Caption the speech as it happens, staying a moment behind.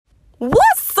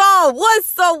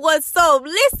What's up?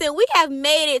 Listen, we have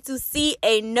made it to see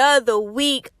another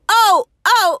week. Oh.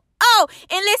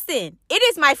 And listen, it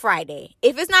is my Friday.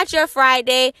 If it's not your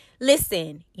Friday,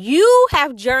 listen, you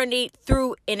have journeyed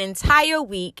through an entire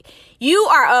week. You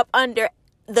are up under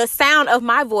the sound of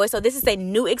my voice. So this is a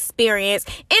new experience.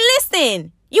 And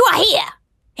listen, you are here.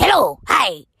 Hello.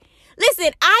 Hi.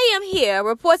 Listen, I am here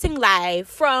reporting live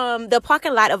from the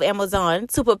parking lot of Amazon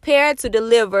to prepare to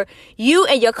deliver you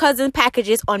and your cousin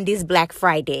packages on this Black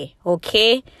Friday.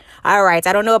 Okay? All right.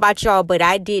 I don't know about y'all, but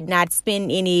I did not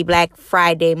spend any Black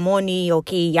Friday money.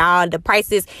 Okay, y'all. The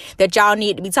prices that y'all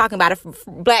need to be talking about a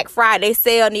Black Friday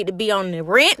sale need to be on the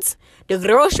rent, the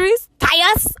groceries,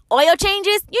 tires, oil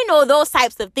changes, those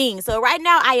types of things. So right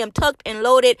now I am tucked and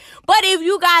loaded. But if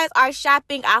you guys are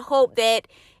shopping, I hope that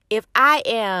if I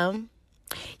am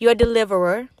your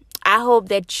deliverer, I hope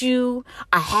that you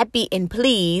are happy and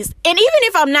pleased. And even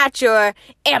if I'm not your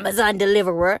Amazon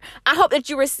deliverer, I hope that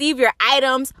you receive your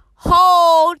items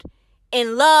whole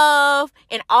in love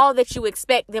and all that you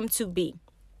expect them to be.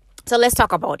 So let's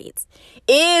talk about it.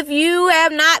 If you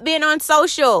have not been on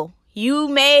social, you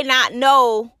may not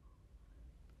know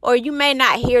or you may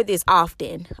not hear this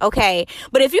often. Okay.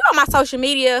 But if you're on my social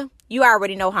media, you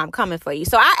already know how I'm coming for you.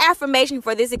 So our affirmation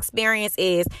for this experience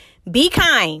is be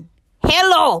kind.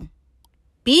 Hello.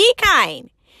 Be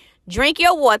kind. Drink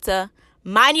your water.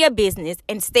 Mind your business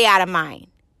and stay out of mind.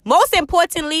 Most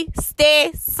importantly,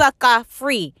 stay sucker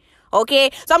free. Okay.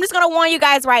 So I'm just going to warn you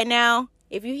guys right now.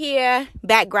 If you hear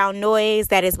background noise,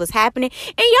 that is what's happening.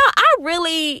 And y'all, I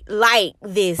really like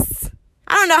this.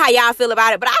 I don't know how y'all feel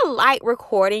about it, but I like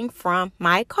recording from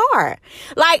my car.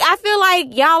 Like, I feel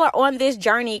like y'all are on this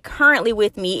journey currently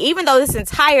with me, even though this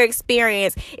entire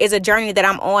experience is a journey that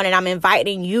I'm on and I'm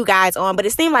inviting you guys on. But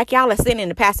it seemed like y'all are sitting in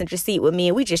the passenger seat with me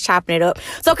and we just chopping it up.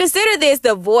 So consider this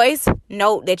the voice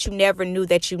note that you never knew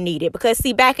that you needed. Because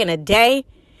see, back in the day,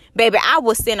 baby, I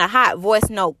would send a hot voice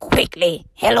note quickly.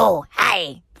 Hello.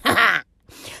 Hi.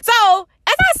 So,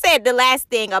 as I said, the last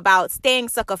thing about staying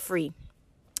sucker free.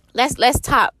 Let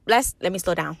me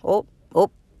slow down. Oh,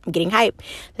 I'm getting hype.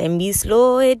 Let me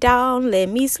slow it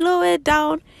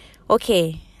down.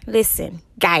 Okay, listen,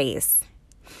 guys.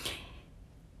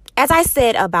 As I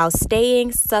said about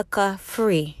staying sucker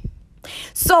free.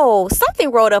 So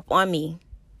something rolled up on me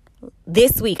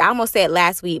this week. I almost said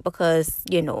last week because,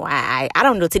 I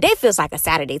don't know. Today feels like a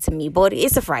Saturday to me, but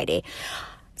it's a Friday.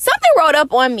 Something rolled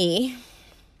up on me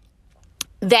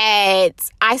that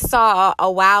I saw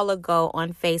a while ago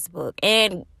on Facebook.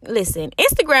 And listen,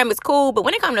 Instagram is cool, but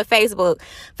when it comes to Facebook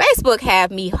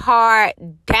have me hard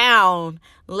down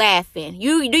laughing. Do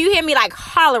you hear me like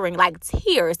hollering, like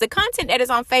tears? The content that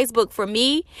is on Facebook for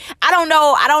me, I don't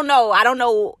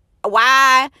know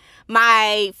why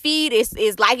my feed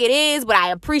is like it is, but I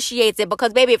appreciate it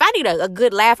because, baby, if I need a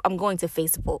good laugh, I'm going to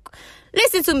Facebook.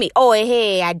 Listen to me. Oh,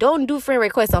 hey, I don't do friend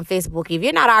requests on Facebook. If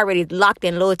you're not already locked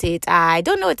and loaded, I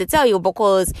don't know what to tell you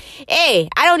because, hey,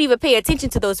 I don't even pay attention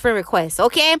to those friend requests,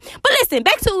 okay? But listen,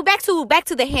 back to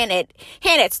the hand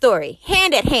at story.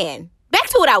 Hand at hand. Back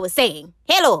to what I was saying.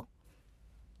 Hello.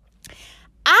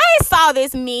 I saw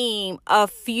this meme a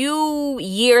few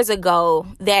years ago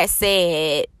that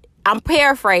said, I'm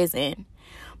paraphrasing,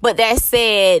 but that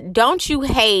said, don't you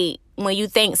hate when you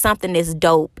think something is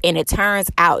dope and it turns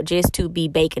out just to be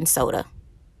baking soda?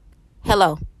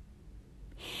 Hello.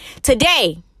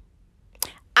 Today,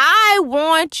 I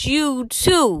want you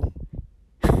to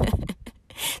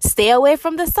stay away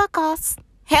from the suckers.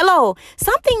 Hello.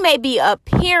 Something may be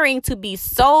appearing to be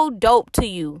so dope to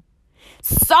you,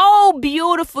 so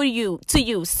beautiful to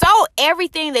you, so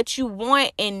everything that you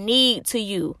want and need to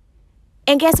you.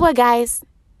 And guess what, guys?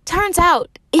 Turns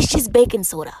out it's just baking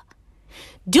soda.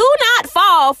 Do not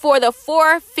fall for the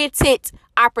forfeited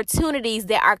opportunities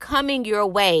that are coming your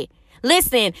way.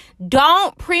 Listen,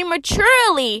 don't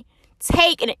prematurely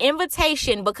take an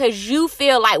invitation because you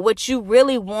feel like what you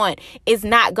really want is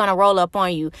not going to roll up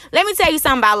on you. Let me tell you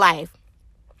something about life.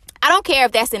 I don't care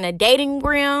if that's in a dating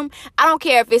realm. I don't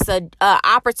care if it's a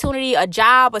opportunity, a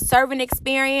job, a serving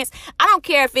experience. I don't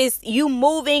care if it's you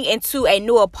moving into a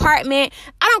new apartment.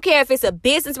 I don't care if it's a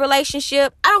business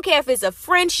relationship. I don't care if it's a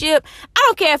friendship. I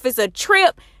don't care if it's a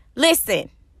trip.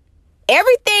 Listen,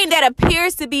 everything that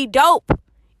appears to be dope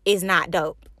is not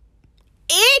dope.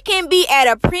 It can be at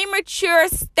a premature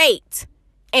state.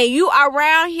 And you are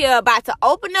around here about to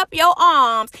open up your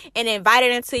arms and invite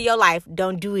it into your life.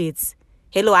 Don't do it.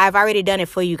 Hello, I've already done it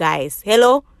for you guys.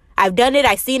 Hello, I've done it.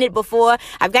 I've seen it before.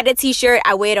 I've got the t-shirt.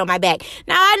 I wear it on my back.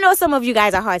 Now, I know some of you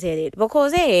guys are hard-headed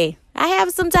because, hey, I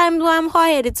have some times where I'm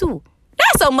hard-headed too.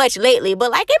 That's so much lately,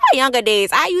 but like in my younger days,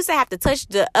 I used to have to touch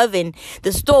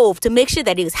the stove to make sure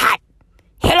that it was hot.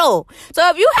 Hello. So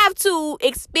if you have to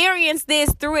experience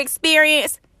this through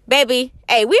experience, baby,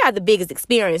 hey, we are the biggest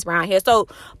experience around here. So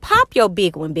pop your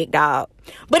big one, big dog.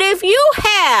 But if you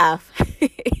have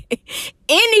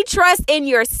any trust in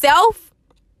yourself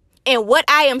and what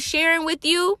I am sharing with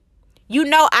you, you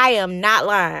know I am not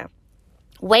lying.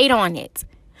 Wait on it.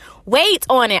 Wait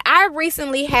on it. I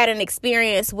recently had an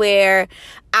experience where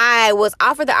I was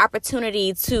offered the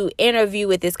opportunity to interview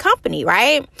with this company,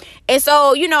 right? And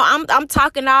so, you know, I'm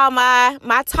talking all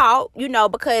my talk, you know,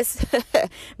 because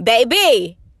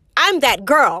baby, I'm that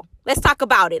girl. Let's talk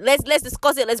about it. Let's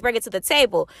discuss it. Let's bring it to the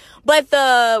table. But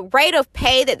the rate of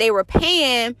pay that they were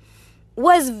paying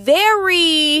was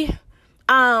very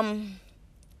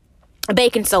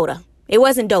baking soda. It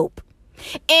wasn't dope.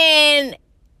 And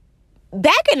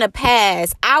back in the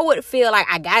past, I would feel like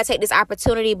I gotta take this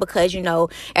opportunity because, you know,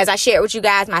 as I shared with you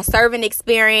guys, my serving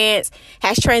experience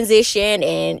has transitioned,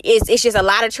 and it's just a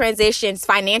lot of transitions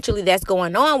financially that's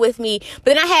going on with me. But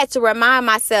then I had to remind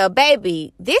myself,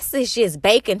 baby, this is just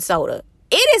baking soda.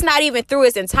 It is not even through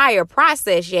its entire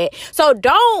process yet. So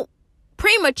don't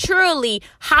prematurely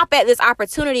hop at this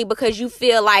opportunity because you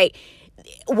feel like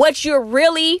what you're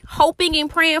really hoping and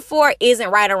praying for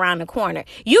isn't right around the corner.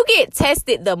 You get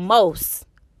tested the most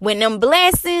when them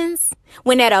blessings,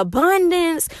 when that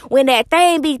abundance, when that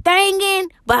thing be thangin'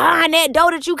 behind that door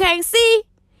that you can't see.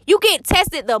 You get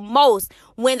tested the most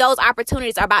when those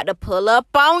opportunities are about to pull up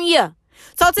on you.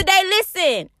 So today,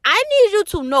 listen, I need you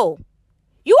to know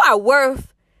you are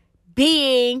worth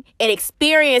being and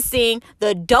experiencing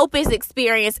the dopest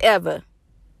experience ever.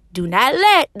 Do not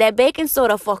let that baking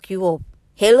soda fuck you up.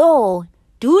 Hello,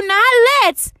 do not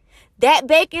let that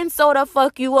baking soda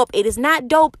fuck you up. It is not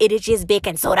dope. It is just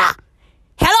baking soda.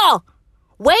 Hello,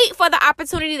 wait for the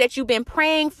opportunity that you've been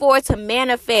praying for to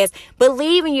manifest.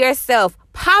 Believe in yourself.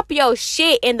 Pop your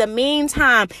shit in the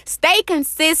meantime. Stay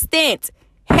consistent.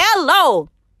 Hello,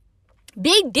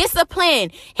 be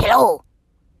disciplined. Hello.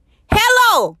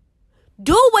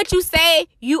 Do what you say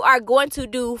you are going to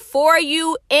do for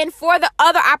you and for the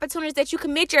other opportunities that you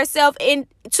commit yourself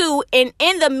into. And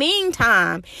in the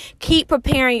meantime, keep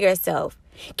preparing yourself.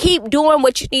 Keep doing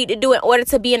what you need to do in order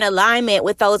to be in alignment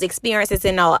with those experiences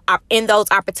and in those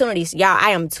opportunities. Y'all, I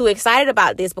am too excited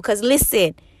about this because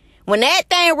listen, when that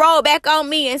thing rolled back on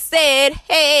me and said,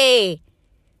 hey,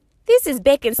 this is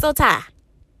baking soda.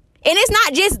 And it's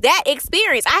not just that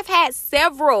experience. I've had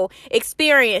several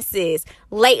experiences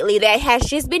lately that has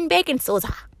just been baking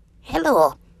soda.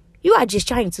 Hello. You are just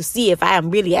trying to see if I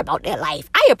am really about that life.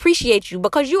 I appreciate you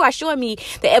because you are showing me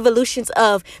the evolutions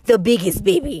of the biggest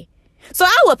baby. So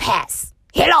I will pass.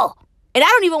 Hello. And I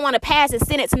don't even want to pass and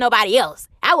send it to nobody else.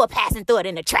 I will pass and throw it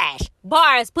in the trash.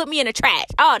 Bars, put me in the trash.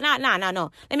 Oh,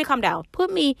 no. Let me calm down.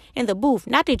 Put me in the booth,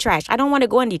 not the trash. I don't want to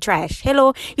go in the trash.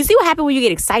 Hello. You see what happens when you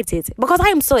get excited? Because I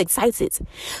am so excited.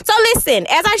 So listen,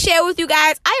 as I share with you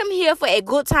guys, I am here for a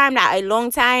good time, not a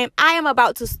long time. I am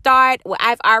about to start where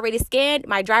I've already scanned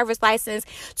my driver's license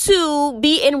to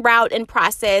be en route and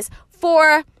process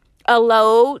for a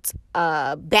load,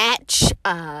 batch,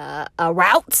 a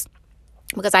route.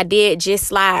 Because I did just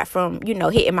slide from,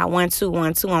 hitting my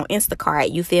 1212 on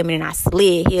Instacart. You feel me? And I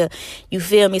slid here. You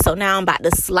feel me? So now I'm about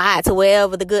to slide to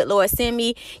wherever the good Lord send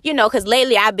me. Because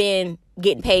lately I've been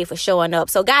getting paid for showing up.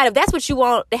 So God, if that's what you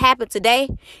want to happen today,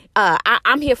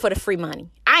 I'm here for the free money.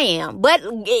 I am. But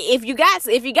if you got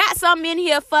something in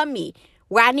here for me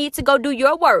where I need to go do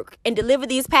your work and deliver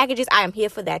these packages, I am here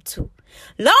for that too.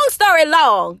 Long story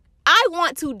long, I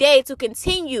want today to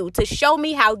continue to show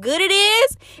me how good it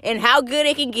is and how good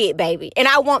it can get, baby. And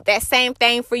I want that same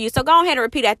thing for you. So go ahead and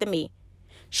repeat after me.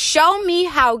 Show me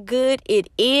how good it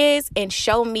is and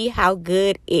show me how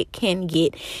good it can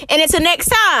get. And until next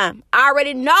time, I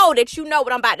already know that you know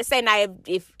what I'm about to say. Now,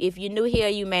 if you're new here,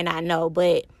 you may not know,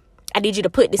 but I need you to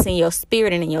put this in your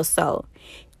spirit and in your soul.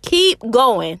 Keep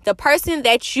going. The person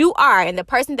that you are and the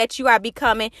person that you are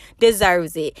becoming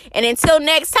deserves it. And until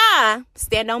next time,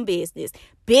 stand on business.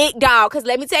 Big dog. Because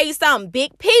let me tell you something.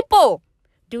 Big people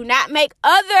do not make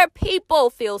other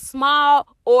people feel small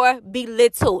or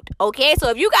belittled. Okay? So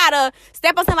if you got to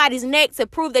step on somebody's neck to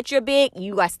prove that you're big,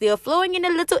 you are still flowing in a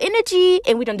little energy.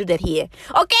 And we don't do that here.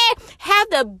 Okay? Have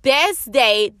the best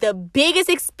day. The biggest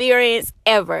experience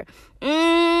ever.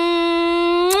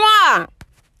 Mwah!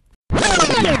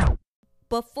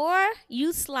 Before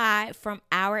you slide from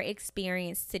our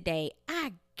experience today,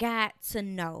 I got to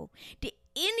know, did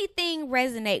anything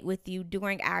resonate with you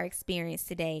during our experience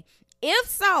today? If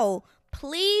so,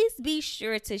 please be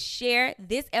sure to share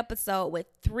this episode with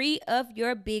 3 of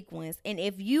your big ones. And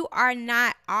if you are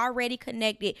not already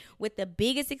connected with the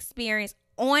biggest experience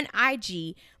on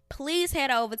IG, please head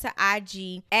over to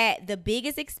IG at The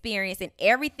Biggest Experience, and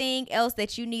everything else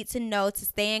that you need to know to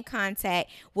stay in contact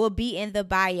will be in the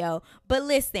bio. But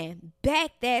listen,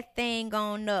 back that thing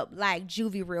on up like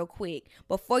Juvie real quick.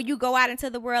 Before you go out into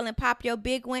the world and pop your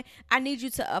big one, I need you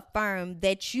to affirm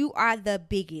that you are the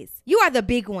biggest. You are the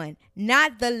big one,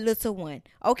 not the little one.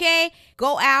 Okay?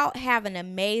 Go out, have an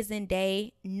amazing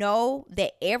day. Know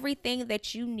that everything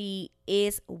that you need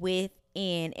is within.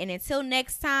 And until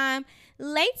next time,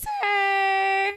 later.